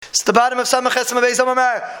It's the bottom of Samach Beis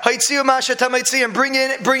Amar. Haitziu masha tamaitzi, and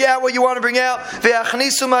bring out what you want to bring out.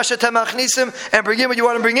 Ve'achnisu masha tamachnisim, and bring in what you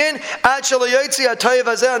want to bring in. Ad shalayoitzi atoyev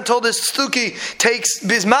hazeh, until this stuki takes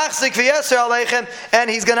bizmachzik v'yeser aleichem, and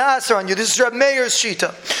he's going to answer on you. This is Reb Meir's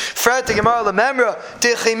shita. Fret the Gemara lememra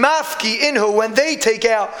dichimafki inhu, when they take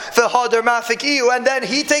out the hadar mafik iu, and then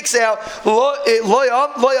he takes out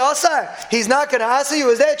loy asar. He's not going to answer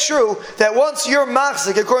you. Is that true? That once you're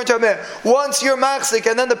machzik, according to Amir, once you're machzik,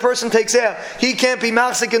 and then the person takes out, he can't be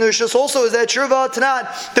machzik in the rishus. Also, is that true? V'atanan,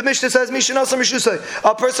 the Mishnah says mishnasa mishusay.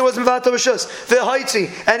 A person was mevatel rishus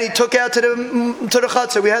v'haitzi, and he took out to the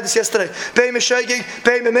chatzar. We had this yesterday. Bei meshagig,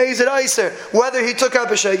 bei memezid aiser. Whether he took out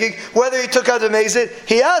b'shagig, whether he took out the mezid,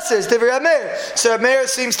 he asks. Divrei Meir. So Meir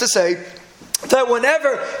seems to say that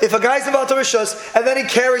whenever, if a guy's about to rishus and then he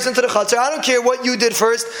carries into the chatzar, I don't care what you did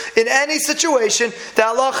first, in any situation, the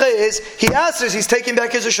halacha is, he answers, he's taking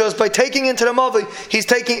back his rishus by taking into the mavi, he's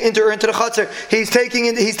taking into the chatzar, he's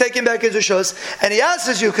taking back his rishus, and he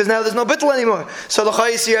answers you, because now there's no bittul anymore. So the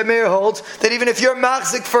Chayisi Meir holds that even if you're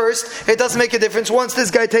machzik first, it doesn't make a difference. Once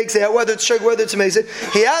this guy takes it out, whether it's shag, whether it's amazing,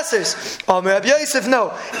 he answers. Rabbi Yosef,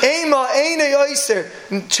 no. Ema eine yoiser.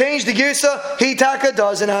 Change the girsa, he taka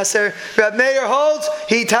doesn't answer. Rabbi Meir holds,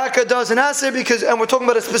 he taka doesn't answer, because, and we're talking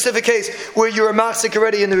about a specific case where you're a machzik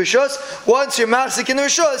already in the rishus. Once you're machzik in the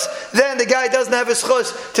rishus, then the guy doesn't have his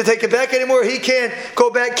chus to take it back anymore. He can't go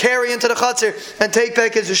back, carry into the chatzir and take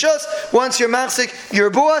back his rishus. Once you're machzik, you're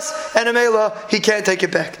a buas, and a mela, he can't take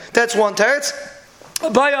it back. That's one teretz.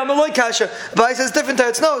 Abai says different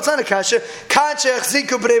teretz. No, it's not a kasha.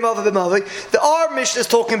 The our Mishnah is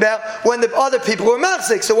talking about when the other people were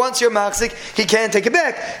machzik. So once you're machzik, he can't take it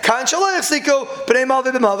back. But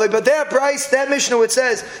that price, that Mishnah, which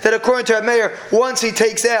says that according to Meir, once he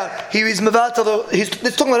takes out, he's mevatel.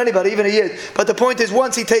 It's talking about anybody, even a yid. But the point is,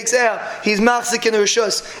 once he takes out, he's machzik in the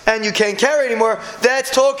rishus, and you can't carry anymore. That's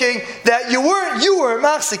talking that you weren't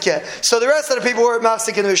machzik yet. So the rest of the people weren't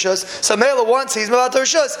machzik in the rishus. So Mela, once he's mevatel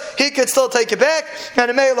rishus, he could still take it back, and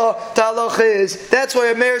the Mela, the halacha is, that's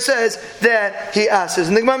why Meir says that he asks.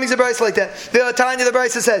 And the Gemara makes a brayse like that. The Tanya, the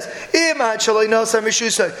brayse says,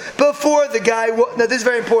 before the guy, now this is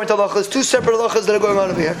very important halachas, two separate halachas that are going on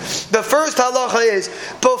over here. The first halacha is,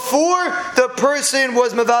 before the person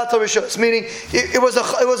was mevatel rishus, meaning it was a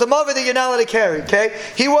mavi that you're not allowed to carry, okay?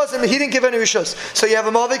 He didn't give any rishus. So you have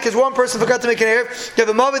a mavi, because one person forgot to make an erev, you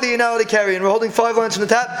have a mavi that you're not allowed to carry, and we're holding 5 lines from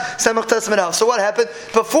the top, samach tesman out. So what happened?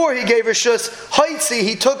 Before he gave rishus, haitzi,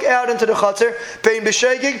 he took out into the chatzir, bein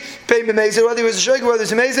b'shegig, bein b'mezid, whether he was a shegig, whether he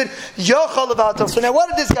was a mezid, yochal levatel. So now what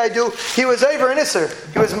did this guy do? He was over an isser.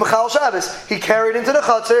 He was mechal Shabbos. He carried into the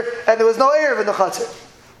chatzir, and there was no erev in the chatzir.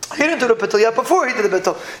 He didn't do the bittul yet before he did the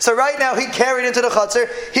bittul. So right now he carried into the chatzir.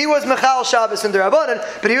 He was mechal Shabbos in the Rabbanan,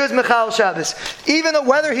 but he was mechal Shabbos. Even though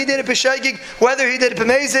whether he did it b'shegig, whether he did it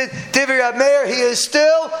b'mezid, divrei Rab Meir, he is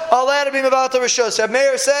still allowed to be mevatel rishus. Rab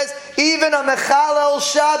Meir says even a mechal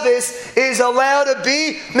Shabbos is allowed to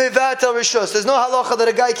be mevatel rishus. There's no halacha that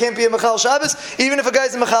a guy can't be a mechal Shabbos. Even if a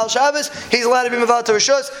guy's a mechal Shabbos, he's allowed to be mevatel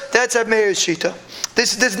rishus. That's Rab Meir's shita.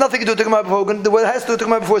 This has nothing to do with the Gemara before. What it has to do with the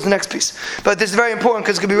Gemara before is the next piece. But this is very important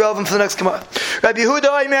because it could be relevant for the next Gemara. Rabbi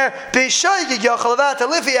Yehuda Omer b'shayigig yachal levatel.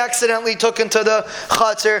 If he accidentally took into the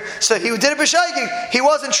chatzir, so he did it b'shayigig. He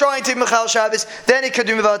wasn't trying to be mechal Shabbos. Then he could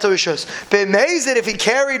do mevatel rishus. B'mezid, if he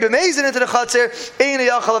carried b'mezid into the chatzir, ein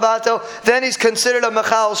yachal levatel, then he's considered a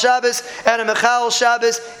mechal Shabbos, and a mechal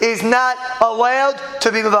Shabbos is not allowed to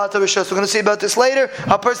be mevatel rishus. We're going to see about this later.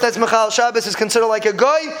 A person that's mechal Shabbos is considered like a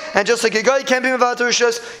goy, and just like a goy can't be mevatel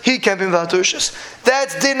rishus, he can't be mevatel rishus.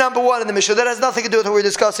 That's din number 1 in the Mishnah. That has nothing to do with what we're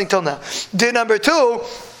discussing till now. Din number 2,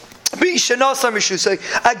 a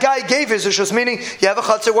guy gave his rishus, meaning you have a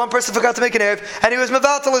chatzir, one person forgot to make an erev, and he was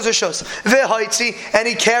mevatel his rishus, vehaitzi, and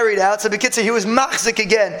he carried out. So b'kitzur, he was machzik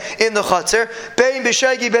again in the chatzir. Bein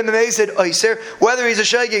b'shagi bein b'mezid oiser. Whether he's a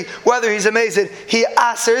shagi, whether he's a mezid, he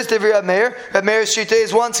asers. Divrei Rab Meir. Rab Meir's shita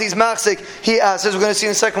is once he's machzik, he asers. We're going to see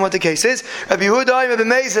in a second what the case is. Rabbi Yehuda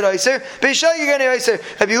b'mezid oiser. B'shagi gani oiser.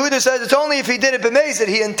 Rabbi Yehuda says it's only if he did it b'mezid,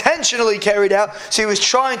 he intentionally carried out, so he was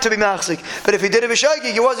trying to be machzik. But if he did it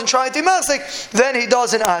b'shagi, he wasn't trying to be machzik, then he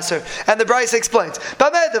doesn't answer. And the Bryce explains,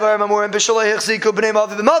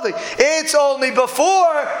 it's only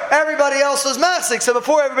before everybody else was machzik. So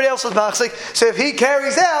before everybody else was machzik, so if he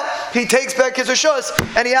carries out, he takes back his rishus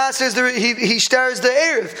and he answers he stares the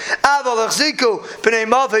erev.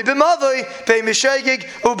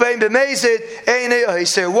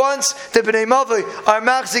 Once the bnei mavi are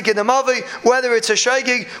machzik in the mavi, whether it's a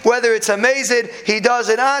shagig, whether it's a mezid, he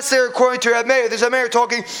doesn't answer according to Rab Meir. There's a Meir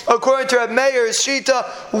talking according to Reb Meir's Shita,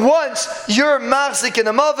 once you're machzik in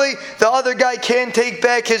the mavi, the other guy can't take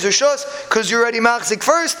back his rishus because you're already machzik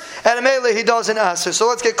first, and a mele he doesn't answer. So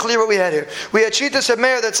let's get clear what we had here. We had Shita Reb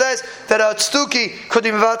Meir that says that a tztuki could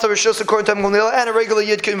be mevatel rishus according to Gamliel, and a regular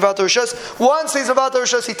yid could be mevatel rishus. Once he's mevatel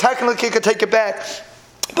rishus, he technically could take it back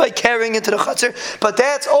by carrying into the chutzner, but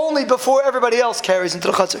that's only before everybody else carries into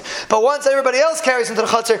the chutzner. But once everybody else carries into the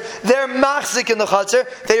chutzner, they're machzik in the chutzner.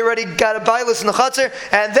 They already got a bailus in the chutzner,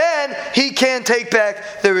 and then he can't take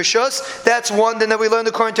back the rishus. That's one thing that we learned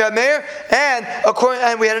according to Meir. And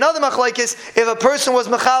we had another machlekes. If a person was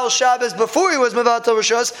machal Shabbos before he was mevatel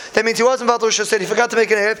rishus, that means he wasn't mevatel rishus, that he forgot to make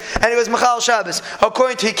an erev, and he was machal Shabbos.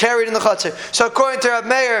 According to he carried in the chutzner. So according to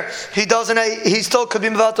Meir, he still could be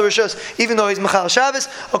mevatel rishus even though he's machal Shabbos.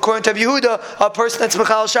 According to Rabbi Yehuda, a person that's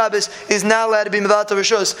Mechal Shabbos is not allowed to be Mevatel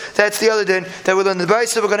Rishus. That's the other din that we learned in the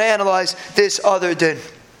Brisa. We're going to analyze this other din.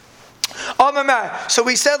 So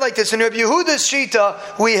we said like this, in Rabbi Yehuda's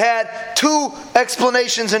Shita, we had two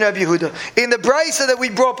explanations in Rabbi Yehuda. In the Brisa that we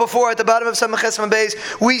brought before at the bottom of Samach Beis,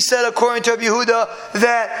 we said according to Rabbi Yehuda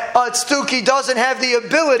that a tztuki doesn't have the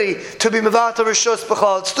ability to be Mevatel Rishus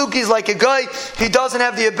B'chal. Tztuki is like a guy, he doesn't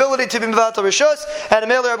have the ability to be Mevatel Rishus. And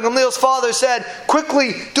Amel Rabbi Gamliel's father said,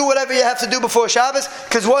 quickly do whatever you have to do before Shabbos,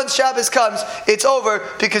 because once Shabbos comes, it's over,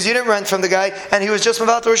 because you didn't rent from the guy, and he was just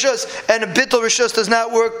Mevatel Rishus. And a Bittul Rishus does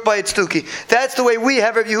not work by its tztuki. That's the way we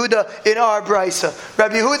have Rabbi Yehuda in our Brisa.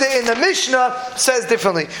 Rabbi Yehuda in the Mishnah says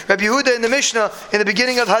differently. Rabbi Yehuda in the Mishnah, in the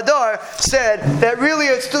beginning of Hadar, said that really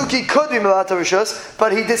a tztuki could be Mevatel Rishus,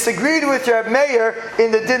 but he disagreed with Rabbi Meir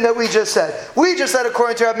in the din that we just said. We just said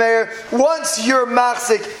according to Rabbi Meir, once you're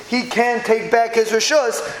machzik, he can't take back his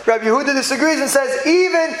Rishus. Rabbi Yehuda disagrees and says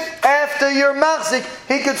even after you're machzik,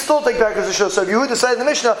 he could still take back his Rishus. So Rabbi Yehuda said in the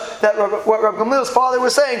Mishnah that what Rabbi Gamliel's father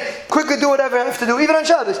was saying, quickly do whatever you have to do, even on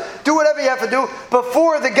Shabbos. Do whatever you have to do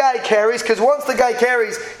before the guy carries, because once the guy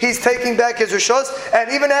carries, he's taking back his rishos, and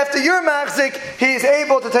even after you're machzik, he's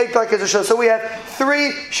able to take back his rishos. So we have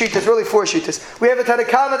three shitas, really four shitas. We have a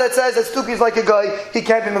Tanakama that says that Stuki is like a guy, he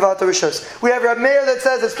can't be mevatel rishos. We have Reb Meir that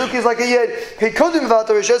says that Stuki is like a yid, he could be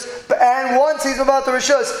mevatel rishos, and once he's mevatel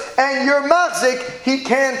rishos, and you're machzik, he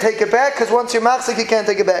can't take it back, because once you're machzik, he can't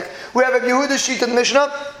take it back. We have a Yehuda sheet in the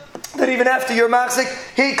Mishnah that even after you're machzik,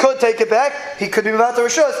 he could take it back. He could be mevatel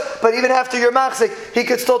rishus, but even after you're machzik, he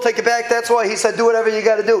could still take it back. That's why he said, do whatever you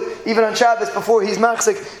got to do, even on Shabbos before he's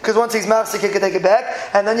machzik, because once he's machzik, he can take it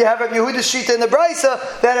back. And then you have Rabbi Yehuda's Shita in the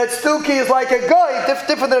Brisa that a tztuki is like a guy,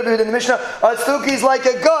 different than Rabbi Yehuda in the Mishnah. A tztuki is like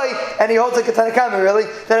a guy, and he holds like a Tanakama, really,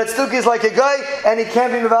 that a tztuki is like a guy, and he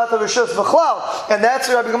can't be mevatel rishus v'chlal. And that's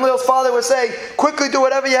what Rabbi Gamliel's father was saying, quickly do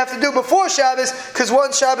whatever you have to do before Shabbos, because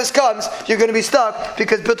once Shabbos comes, you're going to be stuck,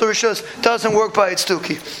 because Bittul Rishus doesn't work by its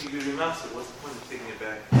tuki. What's the point of taking it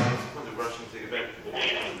back? What's the point of rushing to take it back?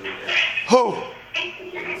 Who?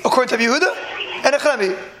 According to Yehuda? And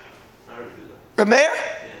Echrami? Reb Meir?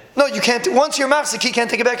 No, you can't. Once you're machzik, he can't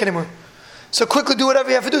take it back anymore. So quickly do whatever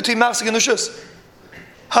you have to do to be machzik in the shus.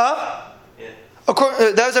 Huh?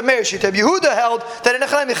 That was a Meir Shita. Yehuda held that in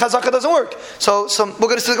Echrami Chazaka doesn't work. So we're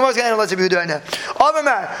going to see the Gemara is going to analyze Rabbi Yehuda right now.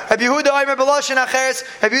 Rabbi Yehuda Aimer B'Lashin Acheres.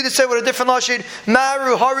 Rabbi Yehuda said with a different lashon.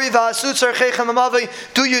 Maru Hari V'Asut Tzarchechem Amavi.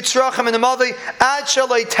 Do you tzrachem in the Mavi? Ad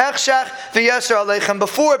Shalei Techshach V'Yeser Aleichem.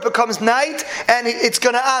 Before it becomes night and it's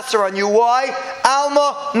going to answer on you. Why?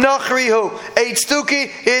 Alma Nachrihu. A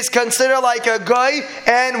tztuki is considered like a guy,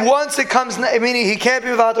 and once it comes, meaning he can't be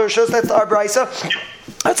mevatel rishus. That's our brisa.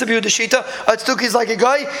 That's a beautiful shita. A tztuki is like a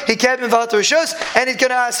guy, he can't be mevatel rishus, and he's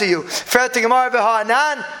going to answer you.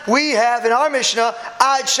 We have in our Mishnah,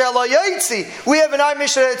 Ad Shelo Yaitzi. We have in our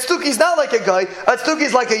Mishnah that tztuki is not like a guy, a tztuki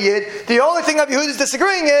is like a yid. The only thing Rabbi Yehuda is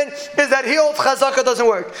disagreeing in is that he holds chazaka doesn't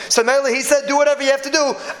work. So mainly he said, do whatever you have to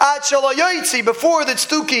do. Ad Shelo Yaitzi, before the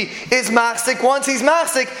tztuki is machzik, once he's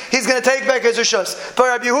machzik, he's going to take back his rishus. But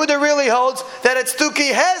Rabbi Yehuda really holds that a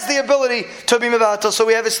tztuki has the ability to be mevatel. So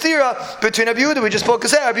we have a stira between Rabbi Yehuda, we just spoke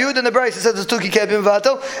Rabbi Yehuda in the Brisa says the tztuki can't be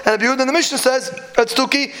mevatel, and Rabbi Yehuda in the Mishnah says a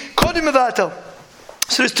tztuki could be mevatel.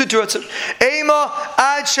 So there's two terutzim. Ema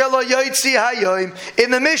ad shelo yaitzi hayoim.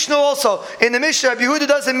 In the Mishnah also, in the Mishnah, Rabbi Yehuda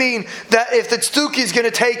doesn't mean that if the tztuki is going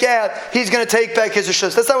to take out, he's going to take back his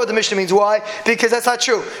rishus. That's not what the Mishnah means. Why? Because that's not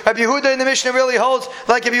true. Rabbi Yehuda in the Mishnah really holds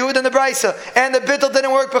like Rabbi Yehuda in the Brisa, and the bittul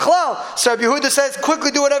didn't work b'chlal. So Rabbi Yehuda says,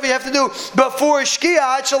 quickly do whatever you have to do before shkia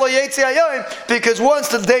ad shelo yaitzi hayoim, because once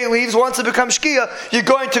the day leaves, once it becomes shkia, you're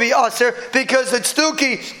going to be aser, because the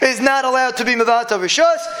tztuki is not allowed to be mevatel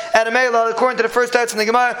rishus. And according to the first text in in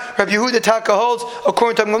the Gemara, Rabbi Yehuda Taka holds,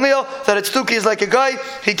 according to Gamliel, that a tztuki is like a guy,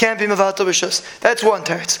 he can't be mevatel rishus. That's one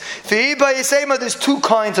teretz. V'yiba yisema, there's two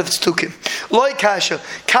kinds of tztukim. Loi kasha,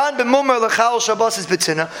 kan b'mumar l'chal Shabbos is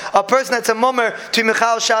betzina. A person that's a mumar to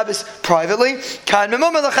Michal Shabbos privately, kan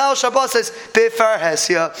b'mumar l'chal Shabbos is b'far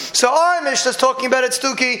hesya. So our Mishnah is talking about a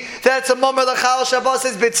tztuki that's a mumar l'chal Shabbos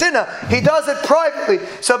is betzina. He does it privately.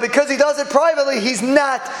 So because he does it privately, he's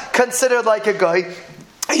not considered like a guy.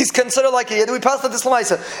 He's considered like a yid. We passed this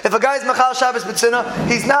lamaisa. If a guy is mechal Shabbos b'tzina,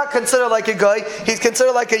 he's not considered like a guy. He's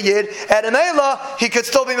considered like a yid. And in Eila, he could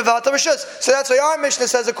still be mevatel rishus. So that's why our Mishnah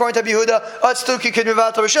says, according to Yehuda, a tztuki can be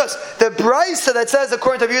mevatel rishus. The brisa that says,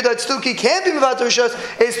 according to Yehuda, a tztuki can't be mevatel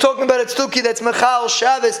rishus is talking about a tztuki that's mechal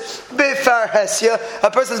Shabbos b'far hesya.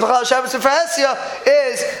 A person's mechal Shabbos b'far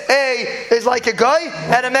hesya is like a guy,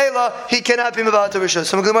 and in Eila, he cannot be mevatel rishus.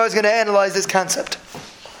 So Gemara is going to analyze this concept.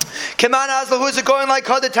 Keman Azla, who is it going like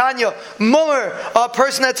Hadatanya? Mummer, a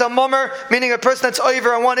person that's a mummer, meaning a person that's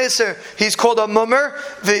over on one isser. He's called a mummer.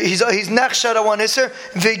 He's nechshad on one isser.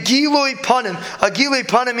 V'gilui panim. A gilui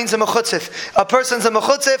panim means a mechutzif. A person's a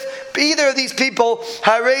mechutzif. Either of these people,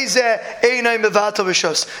 hareze einay mevatel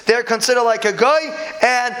rishos. They're considered like a guy,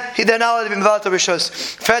 and they're not allowed to be mevatel rishos.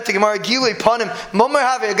 Fatik Gemara, gilui panim. Mummer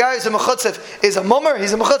have a guy who's a mechutzif. Is a mummer?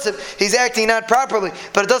 He's a mechutzif. He's acting not properly,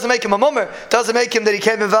 but it doesn't make him a mummer. It doesn't make him that he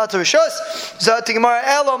can't be mevatel rishos. Zati Gemara,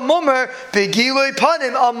 ela mummer begilui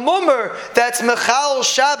panim. A mummer that's mechal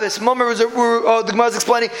Shabbos. Mummer was the Gemara is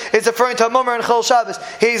explaining. It's referring to a mummer and chal Shabbos.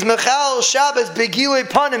 He's mechal Shabbos begilui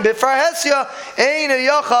panim b'far hesya ein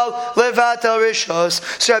yachal levatel rishos.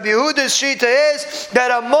 So Rabbi Yehuda's shita is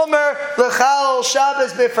that a mummer lechal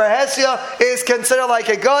Shabbos b'far hesya is considered like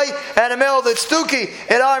a guy, and a male that's tztuki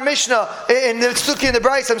in our Mishnah in the tztuki in the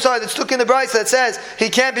Bryce. The tztuki in the Bryce that says he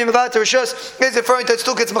can't be mevatel rishos is referring to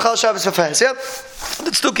tztuki. It's mechal Shabbos b'far hesya.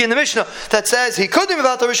 The tztuki in the Mishnah that says he could be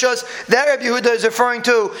mevatel rishos, that Rabbi Yehuda is referring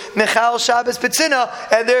to mechal Shabbos b'tzina,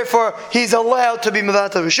 and therefore he's allowed to be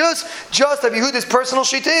mevatel rishos. Just Rabbi Yehuda's personal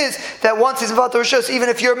shita is that once he's mevatel rishos, even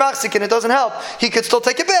if you're machzik and it doesn't help, he could still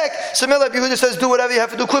take it back. So Rabbi Yehuda says do whatever you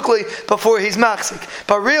have to do quickly before he's machzik.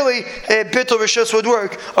 But really, a bitul rishos would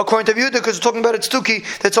work according to Rabbi Yehuda, because we're talking about a tztuki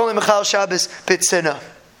that's only mechal Shabbos b'tzina.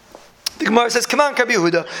 The Gemara says, "Come on, Rabbi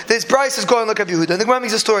Yehuda. This Bryce is going like Rabbi Yehuda." And the Gemara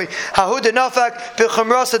makes a story. Hahuda nafak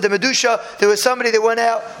b'chamrasa de medusha. There was somebody that went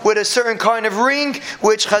out with a certain kind of ring,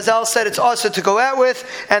 which Chazal said it's also to go out with,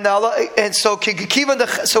 and so kivan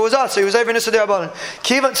so it was also. He was over Nisa D'Rabbanan.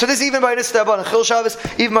 So this is even by Nisa D'Rabbanan. Chil Shabbos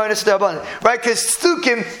even by Nisa D'Rabbanan, right? Because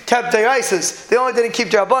Stukim kept Deises. They only didn't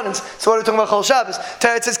keep D'Rabbanans. So what are we talking about Chil Shabbos?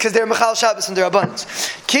 Teretz says because they're Mechal Shabbos and D'Rabbanans.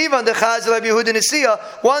 Kivan the Chazal Rabbi Yehuda Nisiya.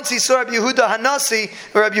 Once he saw Rabbi Yehuda Hanasi,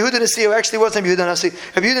 or Rabbi Yehuda Nisiya. Actually wasn't Rabbi Yehuda Nasi.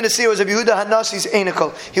 Rabbi Yehuda Nasiya was Rabbi Yehuda Hanasi's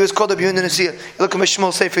Einakol. He was called Rabbi Yehuda Nasiya. Look at my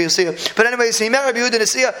Shmuel Sefer, you'll see it. But anyways, he met Rabbi Yehuda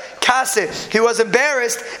Nasiya, Kaseh. He was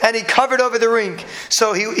embarrassed and he covered over the ring.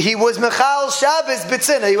 So he was Mechal Shabbos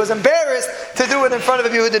B'tzina. He was embarrassed to do it in front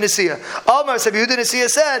of Rabbi Yehuda Nasiya. Amar, Rabbi Yehuda Nasiya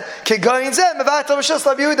said, Kegayin zeh mevatel rishus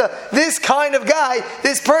Rabbi Yehuda. This kind of guy,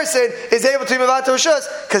 this person is able to be mevatel rishus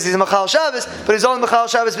because he's a Mechal Shabbos, but he's only Mechal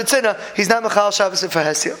Shabbos B'tzina. He's not Mechal Shabbos for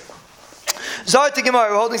Hesya. Zarti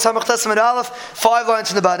Gemara, we're holding Samach Testament Aleph, 5 lines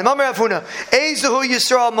from the bottom. Amar Avuna, Eizuhu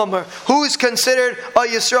Yisrael Mummer. Who is considered a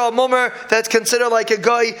Yisrael Mummer that's considered like a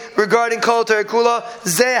guy regarding Kol Terekula?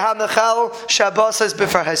 Zeh HaMechal Shabbos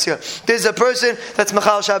B'far Hesya. There's a person that's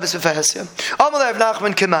Mechal Shabbos B'far Hesya. Amar Rav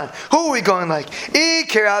Nachman Keman. Who are we going like?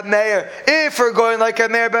 Ikir Ab Meir. If we're going like a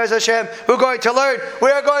Meir Be'ez Hashem, we're going to learn.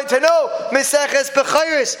 We are going to know Meseches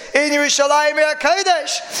B'chayris in Yerushalayim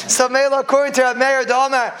HaKodesh. So Mela, according to Rav Meir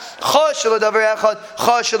D'Amar, Chosh Rabbi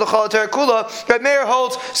Meir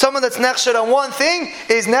holds someone that's nechshad on one thing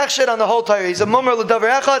is nechshad on the whole Torah. He's a mummer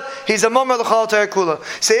l'davar echad. He's a mummer l'chal Torah kula.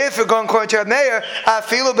 So if we're going according to Rabbi Meir,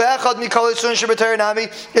 afilu be'echad mikol yisun shebetorah nami.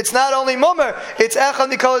 It's not only mummer, it's echad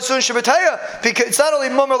mikol yisun shebetorah. Because it's not only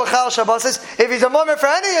mummer l'chal Shabbos. If he's a mummer for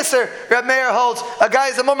any yisur, Rabbi Meir holds a guy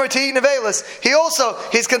is a mummer to eat nevelis.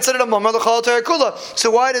 He's considered a mummer l'chal Torah kula.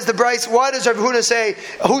 So why does Rabbi Huna say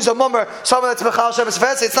who's a mummer? Someone that's mechal Shabbos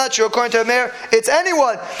fast? It's not true according to Meir. It's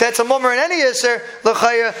anyone that's a mummer in any yisur,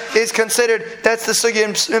 l'chaya is considered, that's the sugi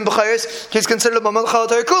in B'chayos, he's considered a mummer l'chal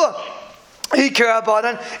Torah kula.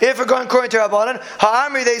 If we're going according to Rabbanan,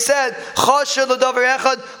 Ha'amri, they said, Chashid l'davar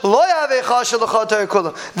echad, lo yaveh chashid l'chal Torah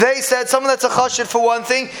kula. They said someone that's a chashid for one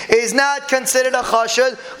thing is not considered a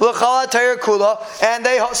chashid l'chal Torah kula. And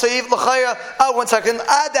they, so if l'chaya, one second,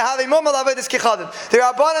 ad dehavi mummer l'aved kichadim. The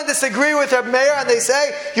Rabbanan disagree with Reb Meir and they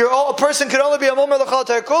say, a person can only be a mummer l'chal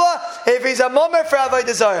Torah kula if he's a mummer for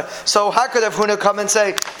avodah zarah. So how could Rav Huna come and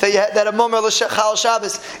say that a mummer l'chal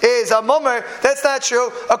Shabbos is a mummer? That's not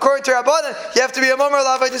true. According to Rabbanan, you have to be a mummer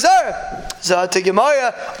l'avodah zarah. Zata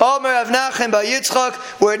Gemara, Omer Av Nachem by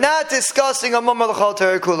Yitzchak. We're not discussing a mummer l'chol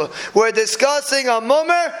Torah kula. We're discussing a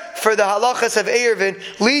mummer for the halachas of Eruvin,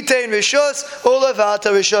 Litein Rishus,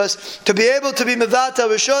 Ulavata Rishus. To be able to be Mevata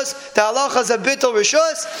Rishus, the halachas of Bittul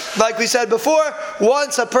Rishus, like we said before,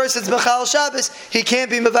 once a person's Mechal Shabbos, he can't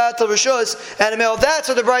be Mevata Rishus. And that's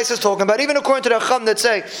what the Bryce is talking about. Even according to the Chum that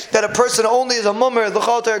say that a person only is a mummer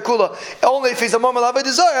l'chol Torah kula, only if he's a mummer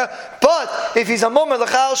l'avodah zarah, but if he's a mummer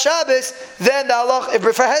l'chal Shabbos, then the halacha, if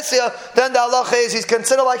for Hesia, then the halacha is he's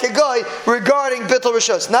considered like a guy regarding Bittul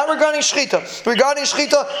Rishus. Not regarding Shechita. Regarding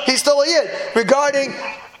Shechita, he's still a Yid. Regarding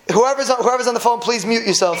whoever's on the phone, please mute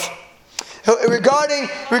yourself. Regarding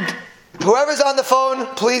whoever's on the phone,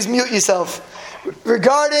 please mute yourself.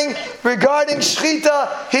 Regarding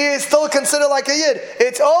Shechita, he is still considered like a Yid.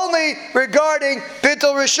 It's only regarding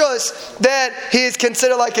Bittul Rishus that he is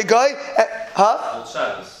considered like a guy.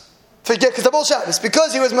 Because the whole Shabbos.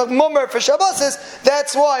 Because he was mummer for Shabbos,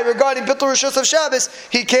 that's why regarding Bittul Rishus of Shabbos,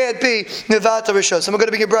 he can't be Nevata Rishus. And we're going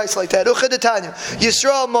to bring a Bryce like that. Uchadetanya.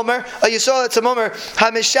 Yisrael mummer, Yisrael it's a mummer,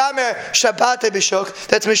 HaMishamer Shabbate B'shuk,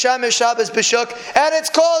 that's Mishamer Shabbos B'shuk, and it's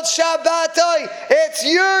called Shabbatoi. It's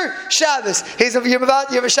your Shabbos. He's a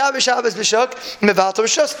Mishamer Shabbos B'shuk, Nevata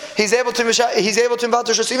Rishus. He's able to Nevata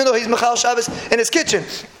Rishus, even though he's Mechal Shabbos in his kitchen.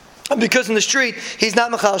 Because in the street he's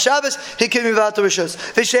not Mechal Shabbos, he can be Mevata Rishus.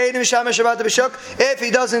 If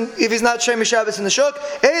he's not Shem Shabbos in the Shuk,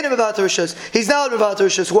 ain't Mevata Rishus. He's not Mevata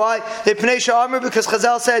Rishus. Why? They Pnei Armor, because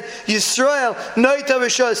Chazal said Yisrael Noita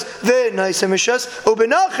Rishus V'Naisa Rishus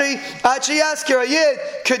Ubenachi Achi Yaskir a Yid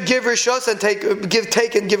could give Rishus and take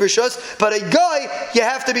and give Rishus, but a guy you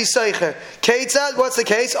have to be Seicher. Keitzad, what's the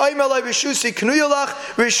case? Aymalai Rishusi Knuyulach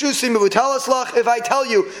Rishusi Mevutalas Lach. If I tell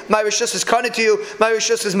you my Rishus is kana to you, my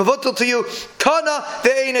Rishus is Mevut to you, kana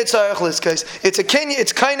ve'ein etzarech liskais. It's a kenya.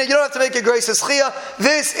 It's kinda. You don't have to make a grace schia.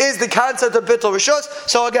 This is the concept of bittul rishus.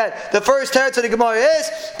 So again, the first teretz of the Gemara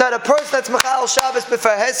is that a person that's mechal Shabbos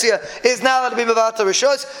b'fer hesia is not allowed to be mevata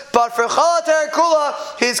rishus, but for chala ter kula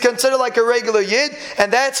he's considered like a regular yid,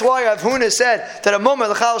 and that's why Rav Huna said that a mummer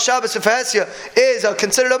l'chal Shabbos b'fer hesia is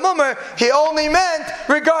considered a mummer. He only meant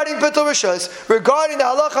regarding bittul rishus, regarding the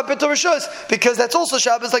halacha bittul rishus, because that's also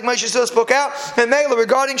Shabbos, like Moshe Still spoke out, and Mela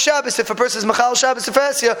regarding Shabbos, if a person is Machal Shabbos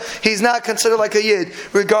Efasia, he's not considered like a Yid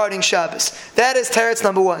regarding Shabbos. That is teretz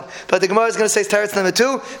number 1. But the Gemara is going to say teretz number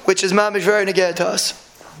 2, which is mamish very neged to us.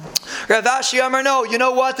 Rav Ashi Amar, no, you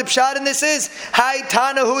know what the pshat in this is? Hai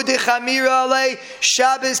Tanahu de Chamira alei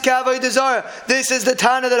Shabbos k'avodah zarah. This is the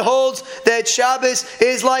Tana that holds that Shabbos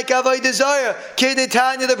is like avodah zarah.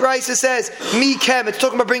 Kidetanya, the Brisa says, Mikem. It's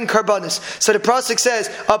talking about bringing karbanis. So the Pasuk says,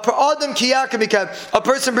 Adam kiyaka mikem. A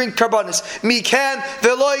person brings karbanis. Mikem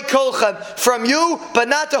veloy kolchem. From you, but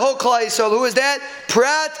not the whole Klal Yisrael. Who is that?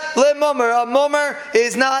 Prat le mummer. A mummer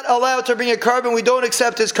is not allowed to bring a carbon. We don't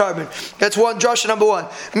accept his carbon. That's one drasha number 1.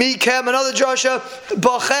 Mikem, another drasha,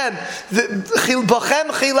 Bachem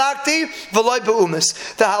chilakti v'loy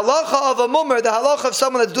b'umis. The halacha of a mummer, the halacha of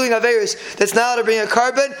someone that's doing averis, that's not allowed to bring a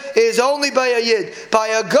carbon, is only by a yid. By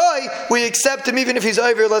a guy, we accept him even if he's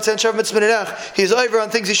over. Let's say he's over on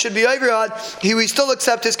things he should be over on. We still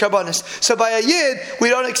accept his karbanis. So by a yid, we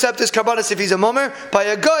don't accept his karbanis if he's a mummer. By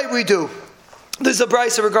a guy, we do. This is a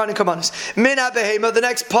brisa regarding karbanis. Min ha-behema. The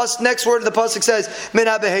next word of the pasuk says min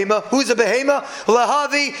ha-behema. Who's a behema?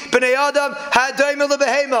 Lahavi b'nei adam hadayma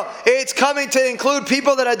lebehema. It's coming to include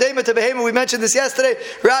people that hadayma to behema. We mentioned this yesterday.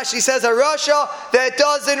 Rashi says a rasha that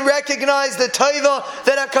doesn't recognize the taiva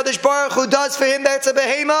that HaKadosh Baruch Hu does for him. That's a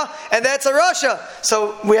behema, and that's a rasha.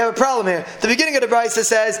 So we have a problem here. The beginning of the brisa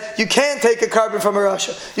says you can't take a carbon from a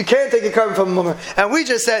rasha. You can't take a carbon from a mummer. And we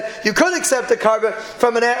just said you could accept a carbon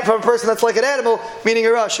from a person that's like an animal, meaning a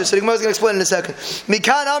rasha. So the Gemara is going to explain in a second.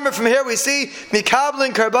 Mikan Amr, from here we see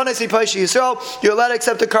Mikablin Karbanis Paishi Yisrael. You're allowed to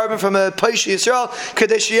accept a carbon from a Paishi Yisrael.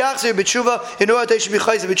 Kadesh Yachzir B'tshuva. In order they should be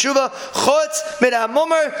Chayz B'tshuva. Chutz Min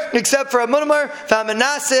HaMummer, except for a mummer.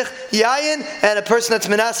 V'Menasich Yayin, and a person that's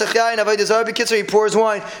Menasich Yayin Avodah Zarah B'kitzur, he pours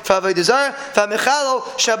wine for Avodah Zarah.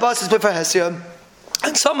 V'Mechalo Shabbos is B'fer Hesia.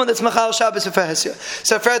 And someone that's Machal Shabbos for Hesia.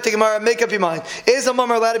 So for the Gemara, make up your mind. Is a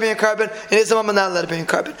mummer allowed to be in carbon? And is a mummer not allowed to be in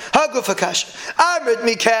carbon? Haguf Akash. Amrit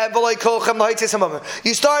Mikan V'loi Kolchem L'Haitzis a mummer.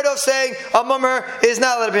 You start off saying a mummer is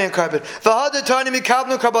not allowed to be in carbon. V'hadu Tani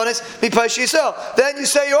Mikabnu Karbonis Mipaishi Yisrael. Then you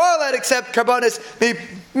say you are allowed to accept Karbonis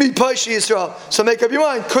Mipaishi Yisrael. So make up your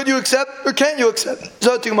mind. Could you accept or can't you accept?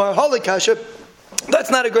 Zot Gemara, Holy Kasha.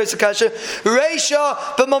 That's not a great kasha. Reisha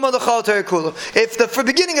b'mummer l'chal Torah kula. If the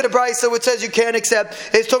beginning of the brisa, which says you can't accept,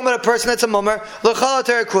 is talking about a person that's a mummer l'chal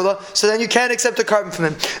Torah kula, so then you can't accept a carbon from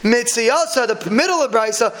him. Mitziyasa, the middle of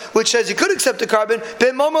brisa, which says you could accept a carbon,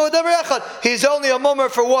 b'mummer l'davar echad. He's only a mummer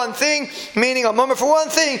for one thing, meaning a mummer for one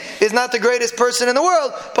thing is not the greatest person in the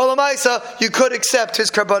world. But l'maisa, you could accept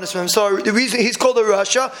his karbanis from him. So the reason he's called a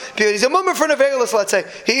rasha because he's a mummer for nevelas. Let's say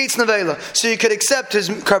he eats nevela, so you could accept his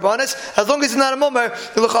karbanis as long as he's not a mummer.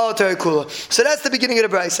 So that's the beginning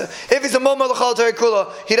of the brisa. If he's a mummer l'chal Torah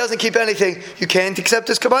kula, he doesn't keep anything, you can't accept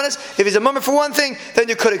his kabbanis. If he's a mummer for one thing, then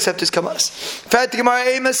you could accept his kabbanis.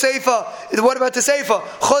 What about the seifa?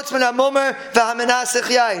 Chutz min ha-mummer v'ha-menasich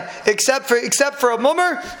yain. Except for a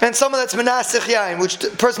mummer and someone that's menasich yain, which the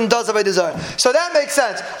person does have a desire. So that makes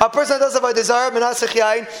sense. A person that does have a desire, menasich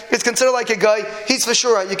yain, is considered like a guy. He's for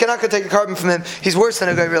sure. You cannot take a carbon from him. He's worse than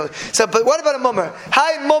a guy, really. So, but what about a mummer?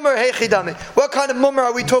 Hi mummer, hey chidami. What kind of mummer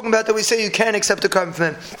are we talking about that we say you can't accept a carbon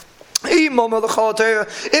from him? If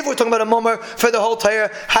we're talking about a mummer for the whole Torah,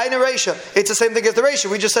 it's the same thing as the ratio.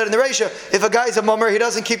 We just said in the ratio, if a guy's a mummer, he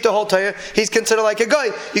doesn't keep the whole Torah, he's considered like a guy.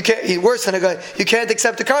 He's worse than a guy. You can't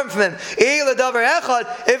accept a carbon from him.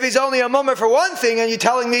 If he's only a mummer for one thing, and you're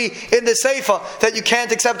telling me in the seifa that you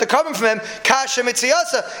can't accept a carbon from him, kasha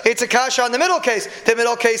mitziyasa. It's a kasha on the middle case. The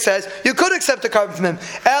middle case says you could accept a carbon from him.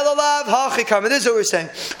 Elalav hachi karma. This is what we're saying.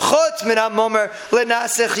 Chutz min ha-mummer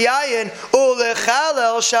lenasich yayin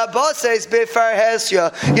ulechalel shabbat. Says bifar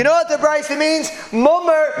hesya. You know what the brisa means?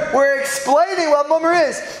 Mummer. We're explaining what mummer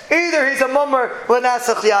is. Either he's a mummer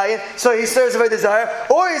l'nasach yayin, so he stirs avodah zarah,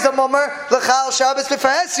 or he's a mummer l'chal Shabbos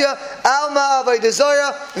bifar hesya alma avodah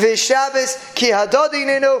zarah v'Shabbos ki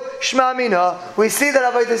hadodinenu shma mina. We see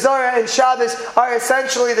that avodah zarah and Shabbos are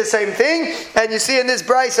essentially the same thing, and you see in this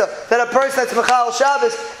brisa that a person that's mechal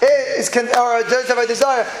Shabbos or does avodah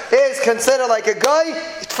zarah is considered like a guy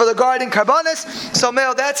for the guarding karbanis. So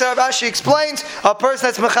male, that's how Rashi explains a person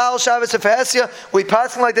that's Mechal Shabbos Efesya. We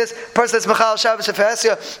pass him like this. A person that's Mechal Shabbos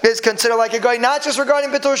Efesya is considered like a guy, not just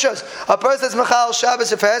regarding Bitul Shus. A person that's Mechal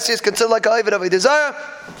Shabbos Efesya is considered like a Ovid of a desire.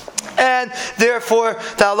 And therefore,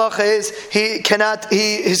 the halacha is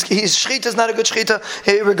his shchita is not a good shchita.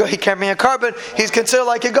 He can't bring a carbon. He's considered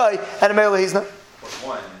like a guy, and a male he's not.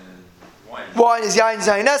 Wine is yain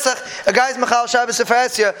zayin nesach. A guy's mechal Shabbos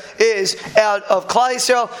Efesya is out of Klal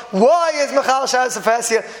Yisrael. Why is mechal Shabbos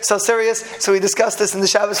Efesya so serious? So we discussed this in the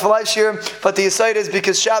Shabbos for Life Shirim. But the aside is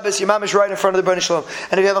because Shabbos, your mamish right in front of the Bnei Shalom.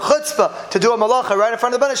 And if you have a chutzpah to do a malacha right in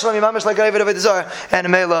front of the Bnei Shalom, your mamish like a Ovid of a Zarah. And a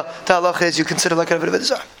mela, the halacha is you consider like a Ovid of a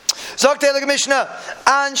Zarah. Zoktei like a Mishnah,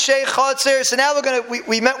 Anshe Chatzir. So now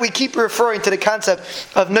we keep referring to the concept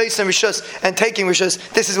of Nois and Rishus and taking Rishus.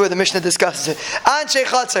 This is where the Mishnah discusses it. Anshe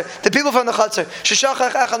Chatzir, the people from the Chatzir.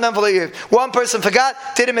 Sheshachach echad mem v'lo. One person forgot,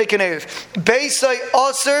 didn't make an erev. Beisai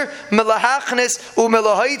aser melahachnes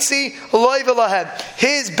u'melahaitzi loy v'lahem.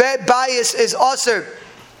 His bias is aser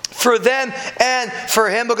for them and for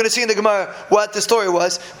him. We're going to see in the Gemara what the story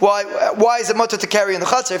was. Why is it mutter to carry in the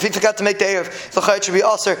chutzner? If he forgot to make the erev, the chayt should be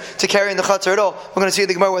aser to carry in the chutzner at all. We're going to see in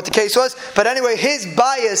the Gemara what the case was. But anyway, his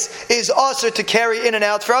bias is aser to carry in and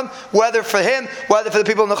out from, whether for him, whether for the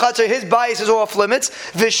people in the chutzner. His bias is off limits.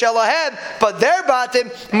 V'shelahem, but their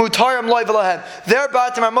batim mutarim loy v'lahem. Their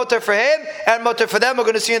batim are mutter for him and mutter for them. We're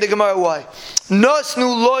going to see in the Gemara why. Nosnu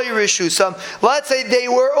loy rishusam. Let's say they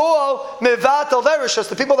were all mevatel their rishus.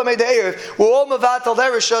 The people that made the erev were all mevatel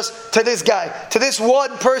their rishus to this guy, to this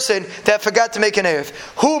one person that forgot to make an erev.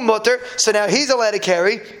 Who mutter? So now he's allowed to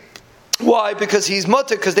carry. Why? Because he's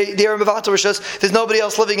mutter, because they're mevatel rishus. There's nobody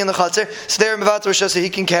else living in the chatzir, so they're mevatel rishus, so he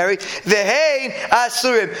can carry. Vehein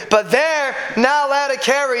asurim, but they're not allowed to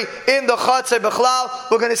carry in the chatzir b'chlal.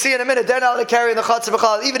 We're going to see in a minute they're not allowed to carry in the chatzir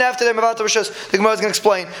b'chlal, even after they're mevatel rishus. The Gemara is going to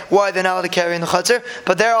explain why they're not allowed to carry in the chatzir,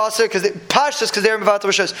 but they're also because they're mevatel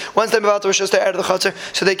rishus. Once they're mevatel rishus, they're out of the chatzir,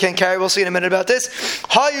 so they can't carry. We'll see in a minute about this.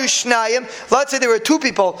 Hayu shnayim. Let's say there were two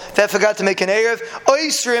people that forgot to make an erev.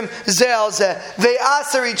 Oisrim ze'al zeh. They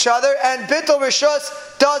aser each other. And Bittul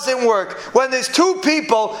Rishus doesn't work. When there's two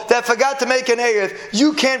people that forgot to make an erev,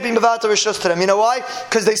 you can't be mevatel rishus to them. You know why?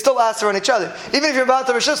 Because they still answer on each other. Even if you're mevatel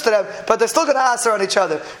rishus to them, but they're still going to answer on each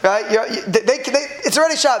other, right? It's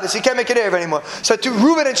already Shabbos. You can't make an erev anymore. So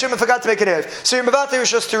Reuven and Shimon forgot to make an erev. So you're mevatel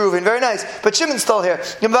rishus to Reuven. Very nice. But Shimon's still here.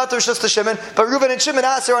 You're mevatel rishus to Shimon, but Reuven and Shimon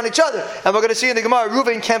answer on each other. And we're going to see in the Gemara,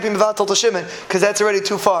 Reuven can't be mevatel to Shimon because that's already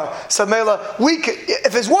too far. So Mela,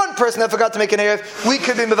 if there's one person that forgot to make an erev, we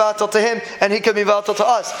could be mevatel to him, and he could be mevatel to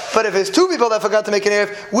us. But if there's two people that forgot to make an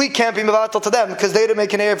erev, we can't be mevatel to them because they didn't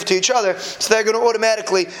make an erev to each other, so they're going to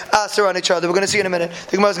automatically answer on each other. We're going to see in a minute.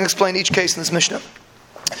 The Gemara is going to explain each case in this Mishnah.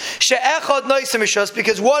 She'echad noisim rishos,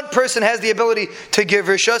 because one person has the ability to give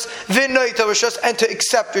rishos, v'noita rishos, and to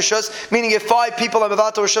accept rishos, meaning if 5 people are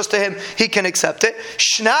mevatel rishos to him, he can accept it.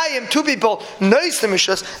 Shnayim, 2 people, noisim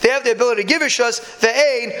rishos, they have the ability to give rishos,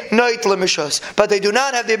 ve'ein noitel rishos, but they do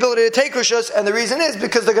not have the ability to take rishos, and the reason is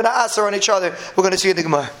because they're going to answer on each other. We're going to see in the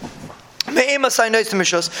Gemara.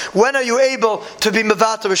 When are you able to be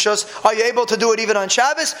mevatel rishos? Are you able to do it even on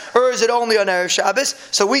Shabbos, or is it only on Erev Shabbos?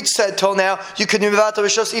 So we said till now you can be mevatel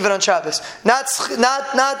rishos even on Shabbos, not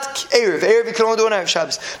Erev. Erev you can only do on Erev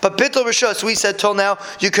Shabbos. But bittul rishos we said till now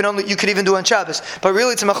you can even do on Shabbos. But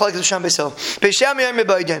really it's a machlokes of Sham Beisil.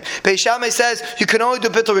 Beis Shammai says you can only do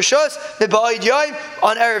bittul rishos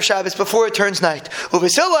on Erev Shabbos before it turns night. And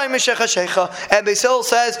Beisil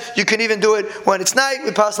says you can even do it when it's night.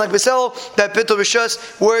 We pass like Beisil that bittul rishos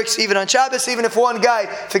works even on Shabbos. Even if one guy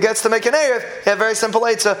forgets to make an erev, he has a very simple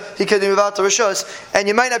eitzah, he can do mevatel rishos, and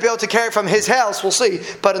you might not be able to carry it from his house, we'll see,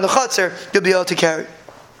 but in the chutzner you'll be able to carry.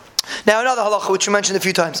 Now another halacha which you mentioned a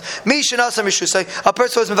few times. A person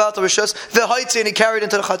was mevatel rishos, the haitzi, and he carried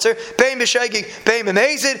into the chutzner. Bein b'shegig, bein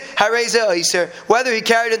b'mezid, hareze aiser. Whether he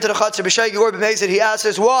carried into the chutzner b'shegig or b'mezid, he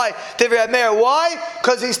answers why. Divrei Meir, why?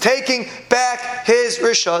 Because he's taking back his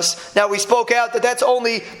rishos. Now we spoke out that that's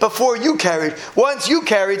only before you carried. Once you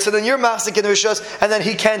carried, so then you're masik in the rishos, and then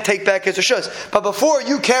he can't take back his rishos. But before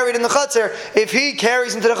you carried in the chutzner, if he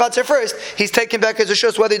carries into the chutzner first, he's taking back his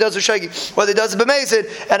rishos, whether he does b'shegig, whether he does b'mezid,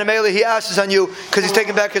 and he asks on you because he's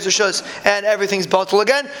taking back his rishos and everything's batal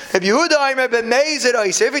again. If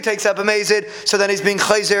he takes up a mezid, so then he's being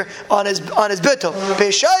chayzer on his bittul.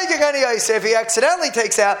 If he accidentally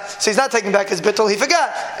takes out, so he's not taking back his bittul, he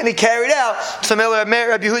forgot and he carried out. So Rabbi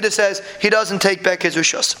Yehuda says he doesn't take back his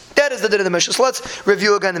rishos. That is the din of the Mishnah. So let's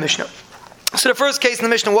review again the Mishnah. So the first case in the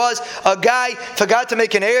Mishnah was a guy forgot to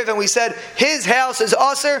make an erev, and we said his house is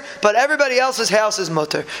aser, but everybody else's house is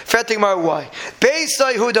mutter. Fretting mar why?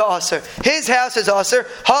 Beisai huda aser. His house is aser.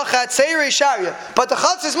 Hachatzei sharia, but the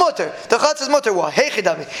chatz is mutter. The chatz is mutter. Why? Hey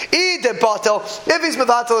chidami. Ide batel. If he's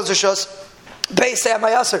mevatel as rishos.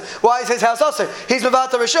 Why is his house aser? He's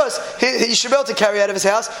mevatel rishos. He should be able to carry out of his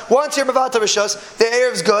house. Once you're mevatel rishos, the air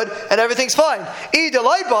is good and everything's fine. If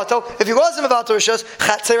he wasn't mevatel rishos,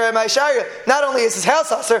 not only is his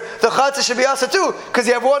house aser, the chatzah should be aser too, because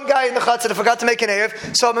you have one guy in the chatzah that forgot to make an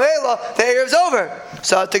erev. So Mamela, the erev is over.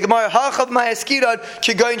 So the Gemara hachav ma'askiran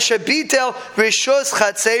kigoin shebitel rishos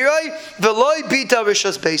chatzeroi veloy bitel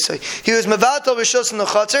rishos beisai. He was mevatel rishos in the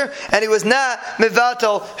chatzah, and he was not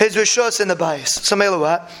mevatel his rishos in the bayis. So Mela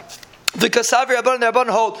what? The Kasavi Rabban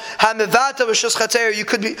hold Hamivata Rishus Chatzer. You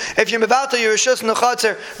could be if you're Mevatel your Rishus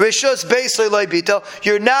Nechatzer Rishus Beisley Loy Bitel.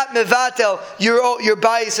 You're not Mevatel your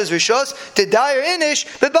bias is Rishus. The Dayer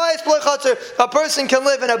Inish the bias Loy Chatzer. A person can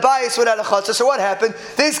live in a bias without a Chatzer. So what happened?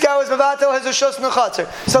 This guy was Mevatel his Rishus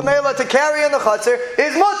Nechatzer. So Mela to carry in the Chatzer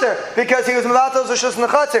is mutter because he was Mevatel his Rishus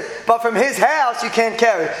Nechatzer. But from his house you can't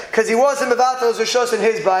carry because he wasn't Mevatel his Rishus in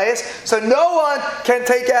his bias. So no one can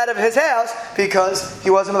take out of his house because he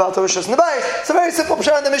wasn't Mevatel Rishus in the bias. It's a very simple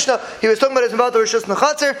pshat in the Mishnah. He was talking about his mevatel rishus in the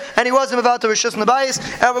chatzir, and he wasn't mevatel rishus in the bias.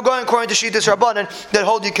 And we're going according to Shittas Rabbanan that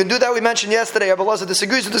hold you can do that. We mentioned yesterday Rabbi Lazar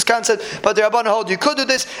disagrees with this concept, but the Rabbanan hold you could do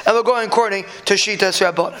this, and we're going according to Shittas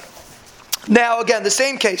Rabbanan. Now again, the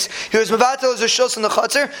same case. He was mevatel as rishus in the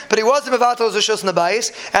chatzir, but he wasn't mevatel as rishus in the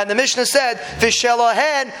bayis. And the Mishnah said,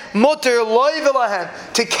 "V'shelahen muter loy v'lahen,"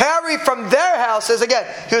 to carry from their houses. Again,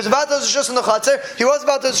 he was mevatel as rishus in the chatzir. He was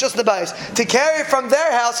mevatel as rishus in the bayis. To carry from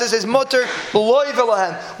their houses is muter loy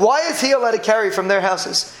v'lahen. Why is he allowed to carry from their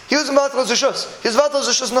houses? He was mevatel as rishus. He was mevatel as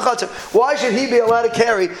rishus in the chatzir. Why should he be allowed to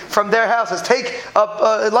carry from their houses? Take up.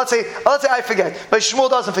 Let's say I forget, but Shmuel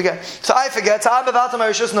doesn't forget. So I forget. So I'm mevatel my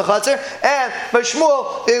rishus in the chatzir. And by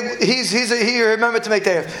Shmuel, he remembered to make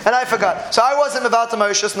the erev, and I forgot. So I wasn't mevatel my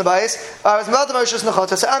rishus in the bayis. I was mevatel my rishus in the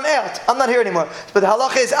chatzah. So I'm out. I'm not here anymore. But the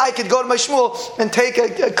halacha is I could go to my Shmuel and take a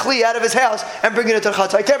kli out of his house and bring it into the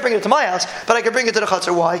chatzah. I can't bring it to my house, but I can bring it to the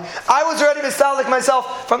chatzah. Why? I was already misalik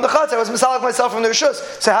myself from the chatzah. I was misalik myself from the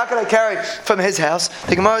rishus. So how could I carry from his house?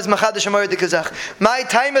 The Gemara is machadash amar de kazach. My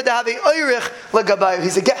time to have a oirich legabayu.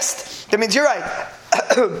 He's a guest. That means you're right.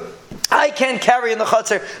 I can't carry in the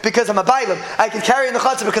chutzner because I'm a bailam. I can carry in the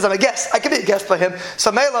chutzner because I'm a guest. I can be a guest by him.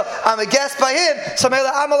 So Mela, I'm a guest by him. So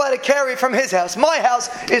Mela, I'm allowed to carry from his house. My house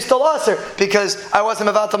is still aser because I wasn't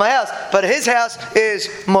about to my house, but his house is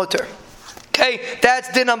mutter. Okay, that's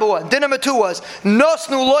din number one. Din number two was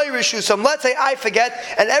nosnu loy rishusam. Let's say I forget,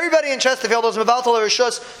 and everybody in Chesterfield was mevatel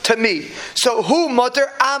rishus to me. So who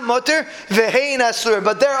mutter? I'm mutter. Vehein asur,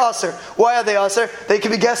 but they're aser. Why are they aser? They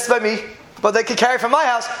can be guests by me. but they can carry from my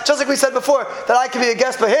house, just like we said before, that I can be a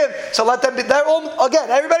guest by him, so let them be, they're all, again,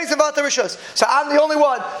 everybody's Mevatel Rishus. So I'm the only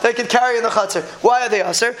one that can carry in the Chatzar. Why are they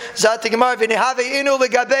Aser? Zati Gemara, V'nihave inu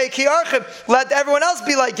legabe ki archim. Let everyone else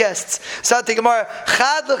be like guests. Zati Gemara,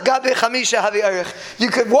 Chad legabe chamisha havi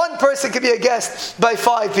arich. One person can be a guest by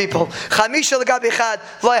 5 people. Chamisha legabe chad,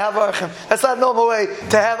 lo have archim. That's not a normal way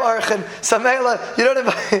to have archim. So Mela, you don't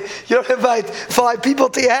invite 5 people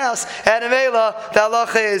to your house, and Mela, the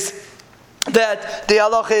halacha is that the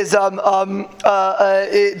halacha is the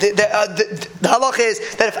halacha is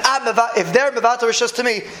that if they're mevatel rishus to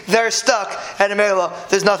me, they're stuck, and Mela,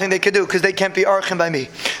 there's nothing they can do because they can't be archim by me.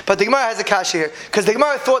 But the Gemara has a kash here because the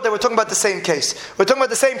Gemara thought that we're talking about the same case. We're talking about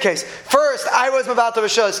the same case. First, I was mevatel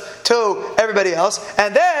rishus to everybody else,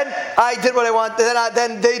 and then I did what I want.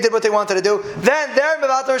 Then they did what they wanted to do. Then they're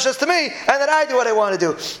mevatel rishus to me, and then I do what I want to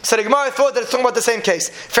do. So the Gemara thought that it's talking about the same case.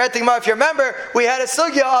 For the Gemara, if you remember, we had a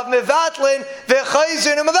sugya of mevatel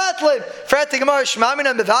v'chayzin and mevatlin. Fret the Gemara,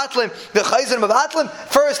 shmamina mevatlin v'chayzin and mevatlin.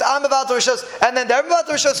 First, I'm mevatel rishus, and then they're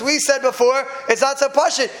mevatel rishus. We said before, it's not so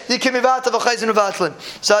pashit. You can mevatel v'chayzin and mevatlin.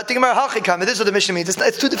 So I think Gemara hachikam. This is what the Mishnah means.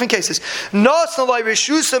 It's 2 different cases. Nos nalai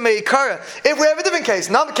rishusa meikara. If we have a different case,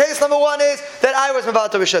 case number 1 is that I was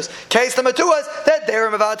mevatel rishus. Case number 2 was that they were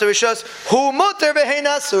mevatel rishus. Hu muter v'hein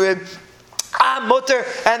asurim. I'm mutter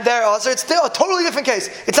and they're also. It's still a totally different case.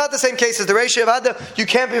 It's not the same case as the ratio of Adam. You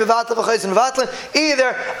can't be mevatel v'chayz and mevatlin.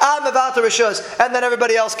 Either I'm mevatel rishus and then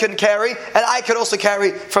everybody else can carry, and I could also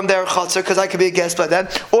carry from their chatzar because I could be a guest by them.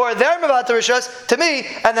 Or they're mevatel rishus to me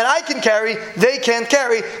and then I can carry. They can't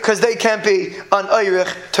carry because they can't be an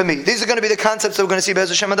oirich to me. These are going to be the concepts that we're going to see Be'ez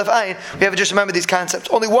Hashem Daf Ayin. We have to just remember these concepts.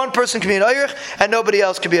 Only one person can be an oirich and nobody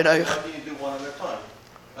else can be an oirich. How do you do one at a time?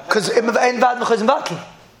 Because in vad v'chayz and mevatlin.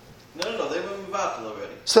 No, they were mevatel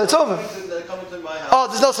already. So it's over. They're coming to my house. Oh,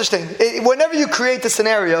 there's no such thing. Whenever you create the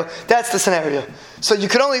scenario, that's the scenario. So you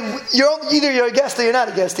can either you're a guest or you're not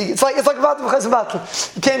a guest. It's like about the battle.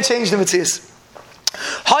 You can't change the mitzvahs.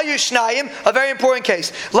 Hayushnayim, a very important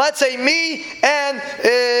case. Let's say me and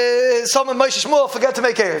someone Moshe Shmuel forget to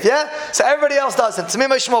make erev, yeah? So everybody else doesn't. So me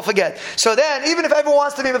and Moshe Shmuel forget. So then, even if everyone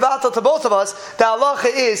wants to be mevatel to both of us, the halacha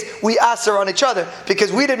is we aser on each other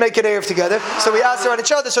because we didn't make an erev together. So we aser on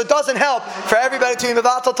each other. So it doesn't help for everybody to be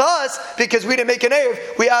mevatel to us because we didn't make an erev.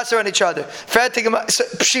 We aser on each other.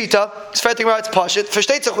 Pshita, it's pashit. For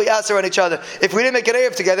shteitzach we aser on each other. If we didn't make an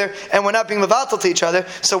erev together and we're not being mevatel to each other,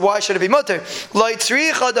 so why should it be mutter? If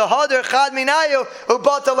I'm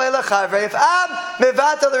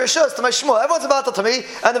mevatel the rishus to my shmuel, everyone's mevatel to me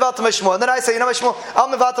and mevatel to my shmuel, and then I say, my shmuel, I'll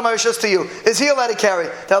mevatel my rishus to you. Is he allowed to carry?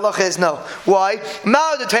 The halacha is no. Why?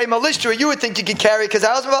 You would think you can carry because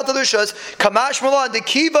I was mevatel the rishus. Kamash malan the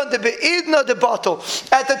kivan the beidna the bottle.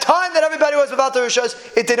 At the time that everybody was mevatel the rishus,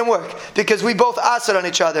 it didn't work because we both ased on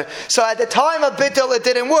each other. So at the time of bittul, it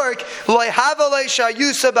didn't work.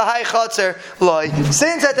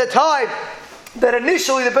 Since at the time that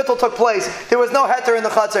initially the bittul took place, there was no heter in the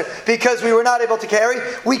chatzar because we were not able to carry.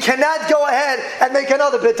 We cannot go ahead and make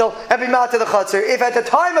another bittul and be mad to the chatzar. If at the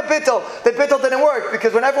time of bittul, the bittul didn't work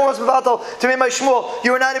because when everyone was mevatel to me, my shmuel,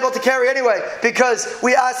 you were not able to carry anyway because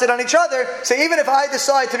we asked it on each other. So even if I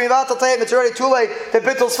decide to be mevatel to him, it's already too late. The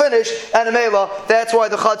bitul's finished, and a mela. That's why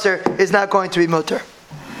the chatzar is not going to be mutter.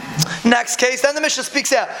 Next case, then the Mishnah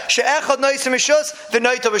speaks out.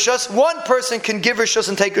 One person can give rishus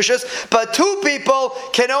and take rishus, but 2 people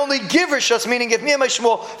can only give rishus. Meaning, if me and my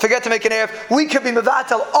shmuel forget to make an erev, we can be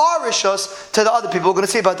mevatel our rishus to the other people. We're going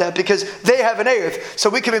to see about that because they have an erev, so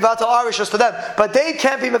we can be mevatel our rishus to them, but they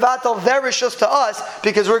can't be mevatel their rishus to us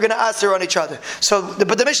because we're going to aser on each other. So,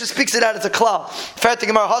 but the Mishnah speaks it out as a klal. Why do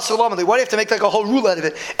you have to make like a whole rule out of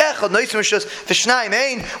it?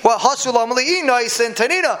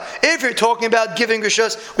 If you're talking about giving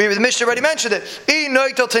rishus, the Mishnah already mentioned it. If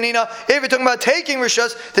you're talking about taking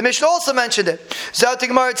rishus, the Mishnah also mentioned it. It's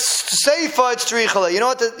seifa, it's trichale. You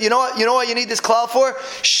know what you need this klal for?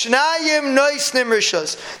 Shnayim noisnim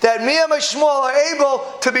rishus. That me and my shmuel are able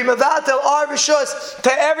to be mevatel our rishus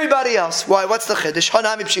to everybody else. Why? What's the chiddush?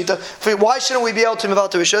 Hanami pshita. Why shouldn't we be able to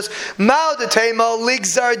mevatel rishus? Ma'odetema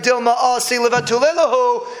ligzar dilma asi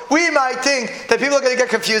levatulelu. We might think that people are going to get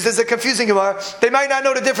confused. This is a confusing Gemara. They might not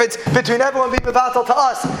know the difference between everyone being mevatel to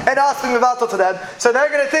us and us being mevatel to them. So they're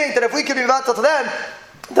going to think that if we can be mevatel to them,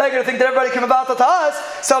 They're going to think that everybody can mevatel to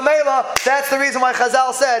us. So Mela, that's the reason why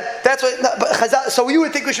Chazal said, that's what, but Chazal, so you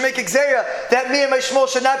would think we should make Xeria that me and my Shmuel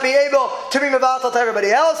should not be able to be mevatel to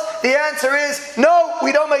everybody else. The answer is, no,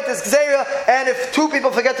 we don't make this Xeria, and if two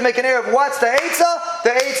people forget to make an Erev, what's the Eitzah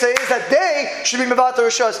is that they should be mevatel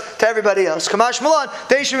Rishos to everybody else. Kamash Milan,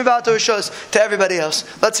 they should be mevatel Rishos to everybody else.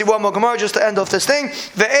 Let's see one more Gemara just to end off this thing.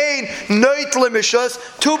 Ve'ein noit limishos.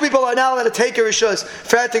 Two people are now allowed to take a Rishos.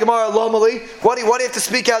 Frat Gemara lomali. What do you have to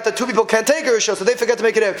speak out that two people can't take a Rishos, so they forget to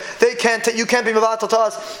make it Erev? They can't. You can't be mevatel to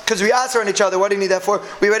us because we ask on each other. What do you need that for?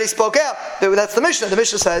 We already spoke out. That's the Mishnah. The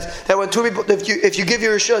Mishnah says that when two people, if you give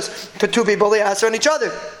your Rishos to two people, they ask on each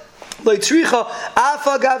other. Even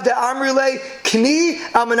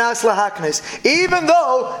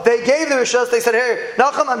though they gave the Rishos, they said, "Here,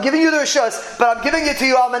 Nachum, I'm giving you the Rishos, but I'm giving it to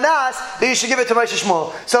you Almanas that you should give it to Moshe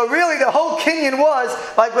Shmuel." So really, the whole kinyan was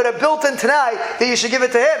like with a built-in tonight that you should give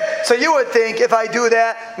it to him. So you would think, if I do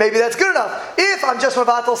that, maybe that's good enough. If I'm just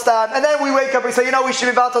mevatel stam, and then we wake up and say, we should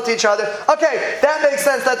be mevatel to each other. Okay, that makes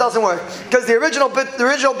sense. That doesn't work because the original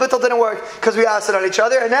bittul didn't work because we asked it on each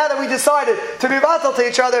other, and now that we decided to be mevatel to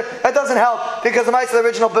each other, that doesn't help because the mice of the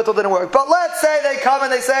original bittul didn't work. But let's say they come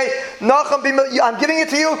and they say, Nachum, I'm giving it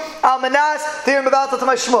to you, Almanas, they're mevatel to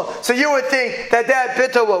my Shmuel. So you would think that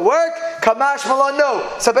bittul will work. Kamash Malon, no.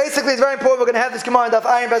 So basically, it's very important. We're going to have this Gemara in Daf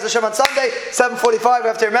Ayin Bez Hashem on Sunday, 7:45. We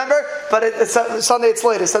have to remember, but Sunday it's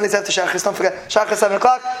later. Sunday's after Shachris. Don't forget, Shachris 7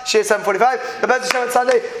 o'clock. Shir 7:45. But Bez Hashem on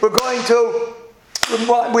Sunday, we're going to.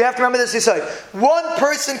 We have to remember this. You say one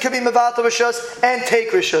person could be mevatel rishos and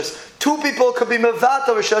take rishos. Two people could be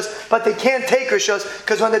mevatel rishos, but they can't take rishos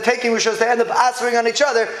because when they're taking rishos, they end up answering on each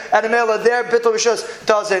other, and the male of their bittul rishos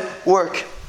doesn't work.